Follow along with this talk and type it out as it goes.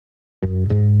Well,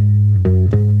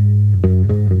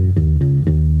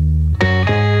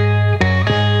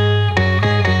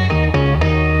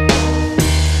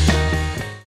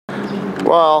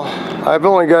 I've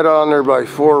only got on there by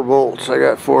 4 bolts. I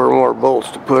got 4 more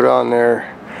bolts to put on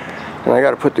there. And I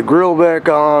got to put the grill back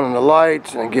on and the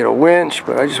lights and get a winch,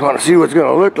 but I just want to see what it's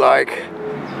going to look like.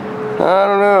 I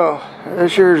don't know. That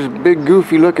sure is a big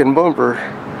goofy looking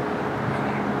bumper.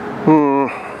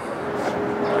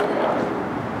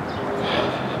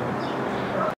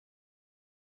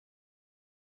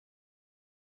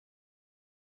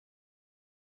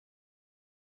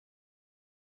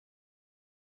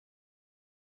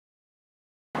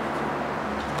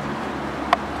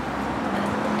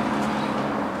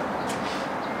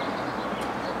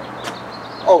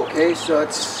 Okay, so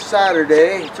it's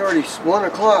Saturday. It's already 1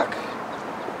 o'clock.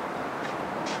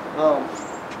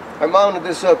 I mounted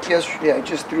this up yesterday. I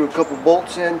just threw a couple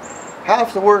bolts in.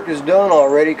 Half the work is done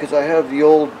already because I have the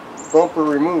old bumper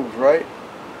removed, right?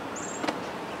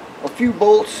 A few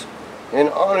bolts and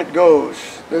on it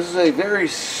goes. This is a very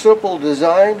simple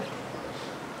design.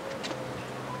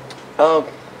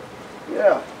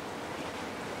 Yeah.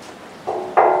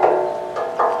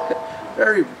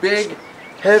 Very big,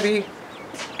 heavy,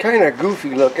 kind of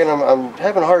goofy looking. I'm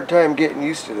having a hard time getting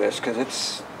used to this because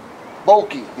it's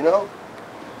bulky, you know?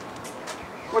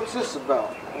 What's this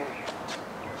about?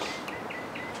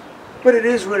 But it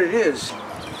is what it is.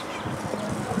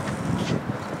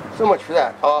 So much for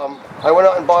that. I went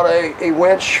out and bought a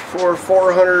winch for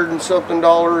 $400 and something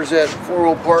at 4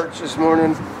 Wheel Parts this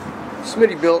morning.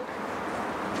 Smittybuilt.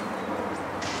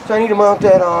 So I need to mount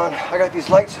that on. I got these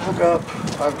lights hooked up.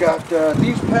 I've got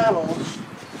these panels.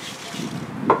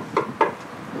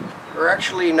 Are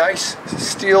actually nice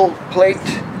steel plate.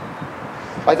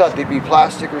 I thought they'd be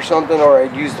plastic or something, or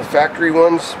I'd use the factory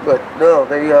ones, but no,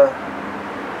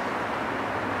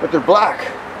 but they're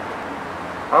black.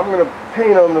 I'm gonna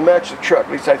paint them to match the truck.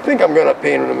 At least I think I'm gonna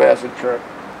paint them to match the truck.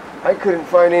 I couldn't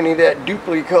find any of that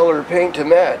duplicate color paint to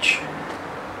match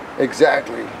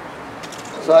exactly.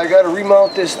 So I got to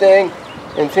remount this thing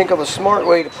and think of a smart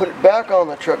way to put it back on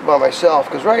the truck by myself,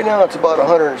 because right now it's about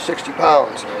 160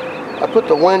 pounds. I put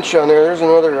the winch on there. There's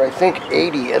another, I think,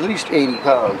 at least 80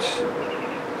 pounds.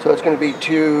 So it's going to be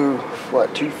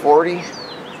 240?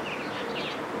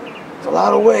 It's a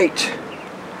lot of weight.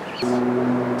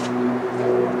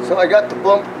 So I got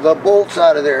the bolts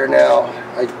out of there now.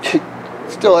 It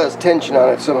still has tension on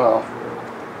it somehow.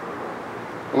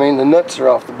 I mean, the nuts are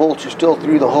off. The bolts are still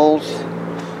through the holes.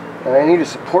 And I need to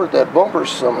support that bumper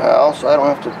somehow, so I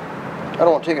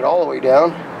don't want to take it all the way down.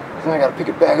 Then I got to pick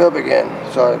it back up again.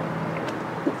 So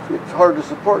it's hard to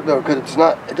support though, because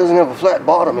it doesn't have a flat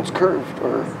bottom. It's curved,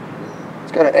 or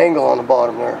it's got an angle on the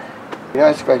bottom there. It'd be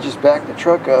nice if I just back the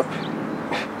truck up.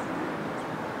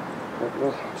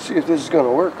 We'll see if this is going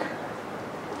to work.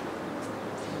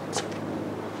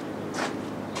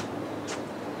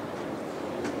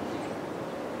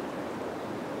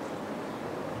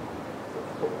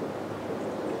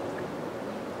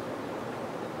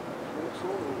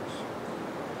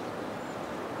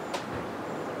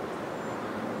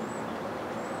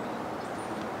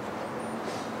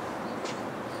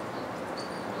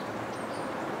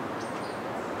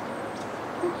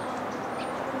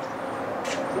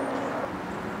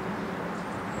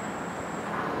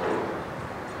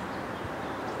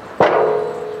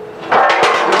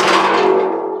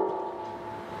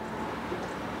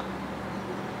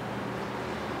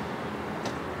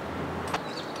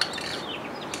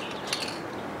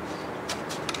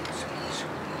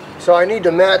 So I need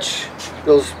to match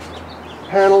those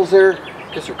panels there.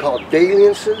 I guess they're called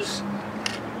valiances.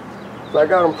 So I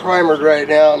got them primered right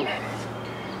now.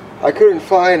 I couldn't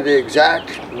find the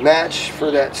exact match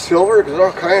for that silver, because there are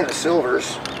all kinds of silvers.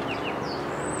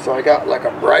 So I got like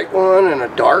a bright one and a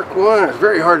dark one. It's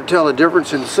very hard to tell the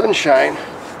difference in sunshine.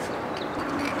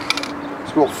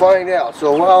 So we'll find out.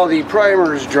 So while the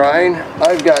primer is drying,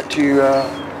 I've got to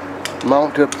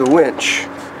mount up the winch.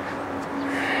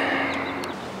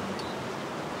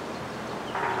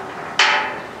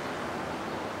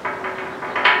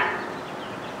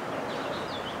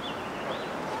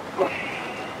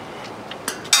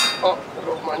 Oh, there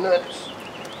go my nuts.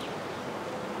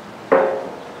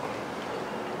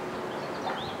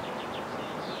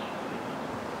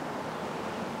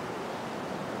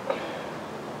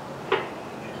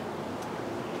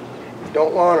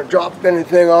 Don't want to drop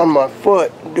anything on my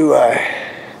foot, do I?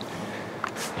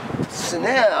 So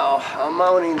now I'm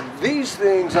mounting these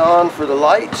things on for the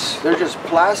lights. They're just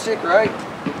plastic, right?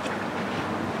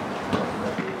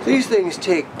 These things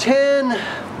take 10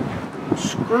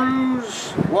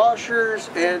 screws, washers,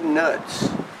 and nuts.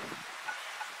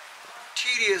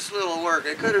 tedious little work.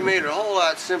 It could have made it a whole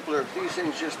lot simpler if these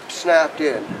things just snapped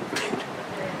in.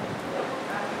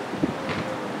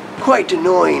 Quite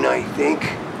annoying, I think.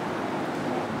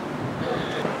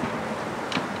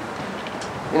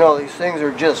 You know, these things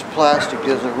are just plastic.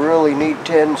 Does it really need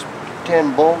 10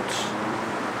 bolts?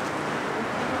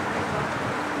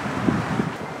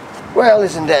 Well,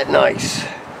 isn't that nice?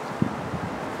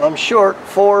 I'm short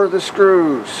 4 of the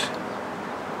screws.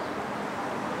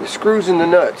 The screws and the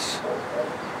nuts.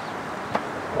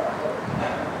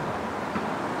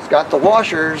 It's got the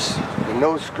washers and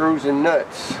no screws and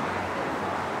nuts.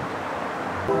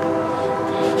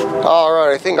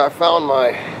 Alright, I think I found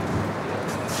my...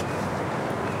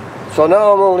 So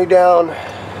now I'm only down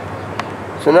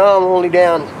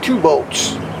 2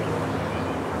 bolts.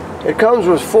 It comes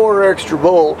with 4 extra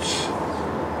bolts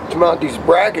to mount these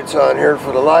brackets on here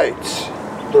for the lights.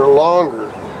 They're longer.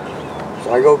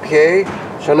 So I go, okay,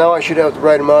 so now I should have the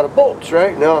right amount of bolts,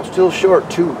 right? Now I'm still short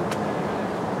 2.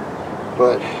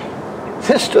 But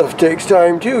this stuff takes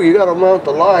time too. You gotta mount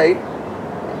the light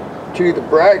to the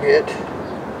bracket.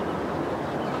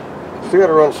 Still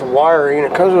gotta run some wiring.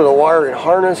 It comes with a wiring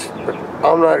harness, but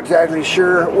I'm not exactly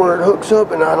sure where it hooks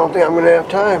up, and I don't think I'm gonna have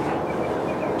time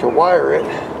to wire it.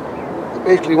 I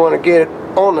basically want to get it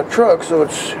on the truck so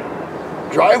it's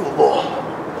drivable.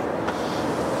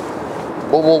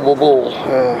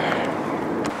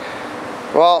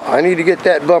 Well, I need to get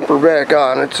that bumper back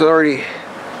on. It's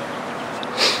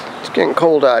getting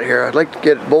cold out here. I'd like to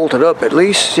get it bolted up at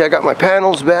least. See, I got my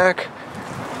panels back.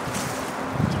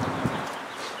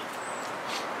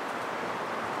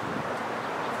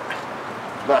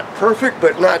 Not perfect,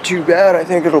 but not too bad. I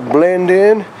think it'll blend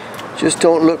in. Just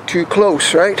don't look too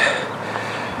close, right?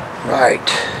 Right.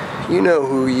 You know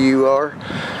who you are.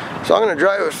 So I'm going to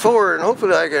drive it forward and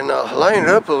hopefully I can line it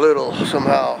up a little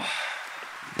somehow.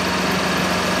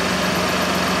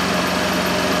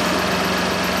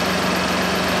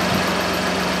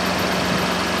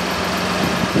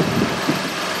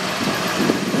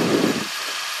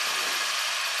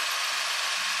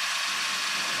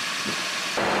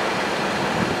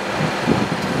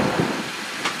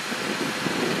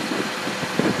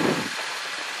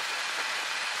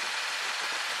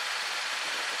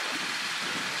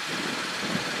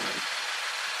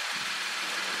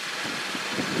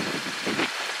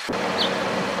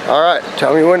 All right,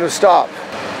 tell me when to stop.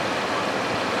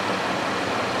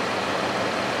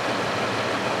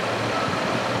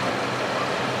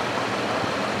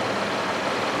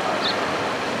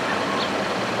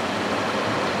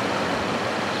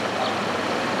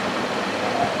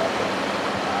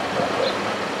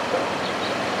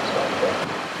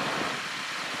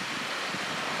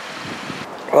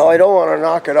 Well, I don't want to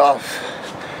knock it off.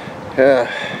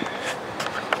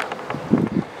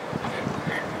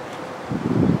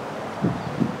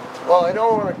 Well, I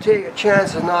don't want to take a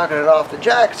chance of knocking it off the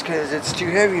jacks because it's too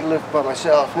heavy to lift by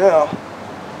myself now.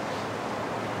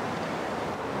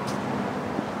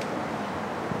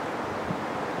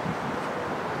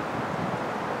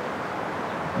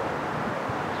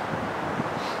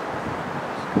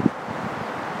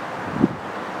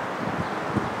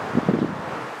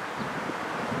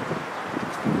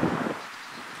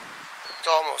 It's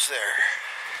almost there.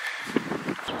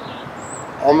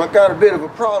 I've got a bit of a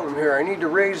problem here. I need to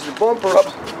raise the bumper up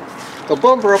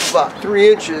about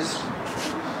 3 inches.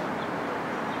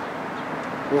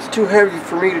 It's too heavy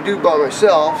for me to do by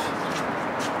myself.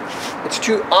 It's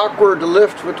too awkward to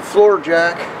lift with the floor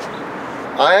jack.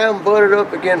 I am butted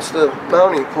up against the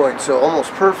mounting point, so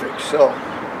almost perfect. So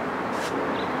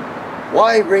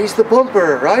why raise the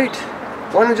bumper, right?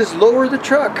 Why not just lower the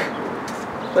truck?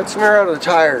 Let some air out of the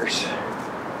tires.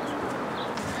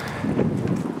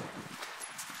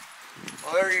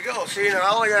 Well, there you go. See, now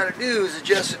all I got to do is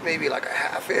adjust it maybe like a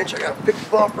 ½ inch. I got to pick the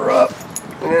bumper up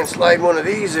and then slide one of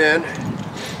these in.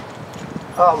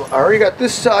 I already got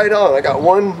this side on. I got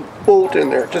 1 bolt in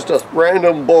there, just a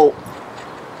random bolt,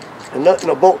 and nothing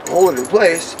to bolt to hold it in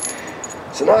place.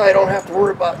 So now I don't have to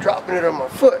worry about dropping it on my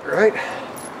foot, right?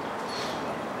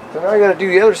 So now I got to do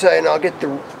the other side, and I'll get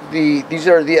these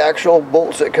are the actual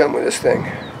bolts that come with this thing.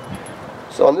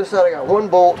 So on this side I got 1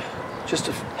 bolt just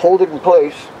to hold it in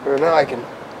place, or now I can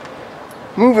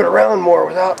move it around more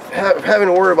without having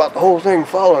to worry about the whole thing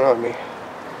falling on me.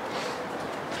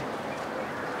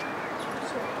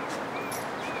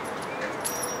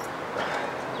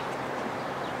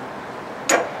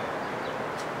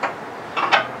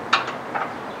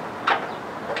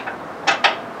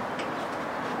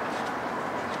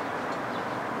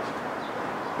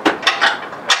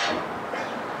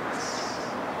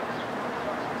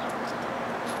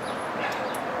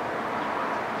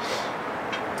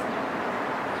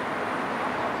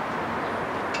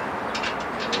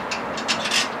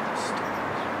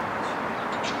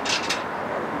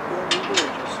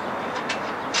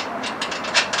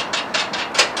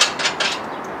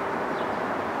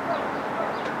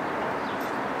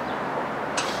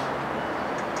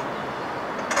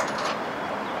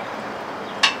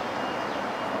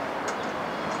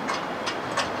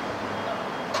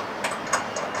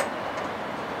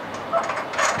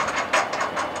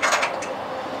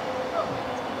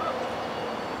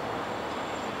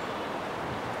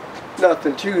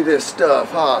 nothing to this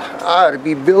stuff, huh? I ought to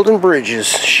be building bridges.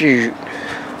 Shoot.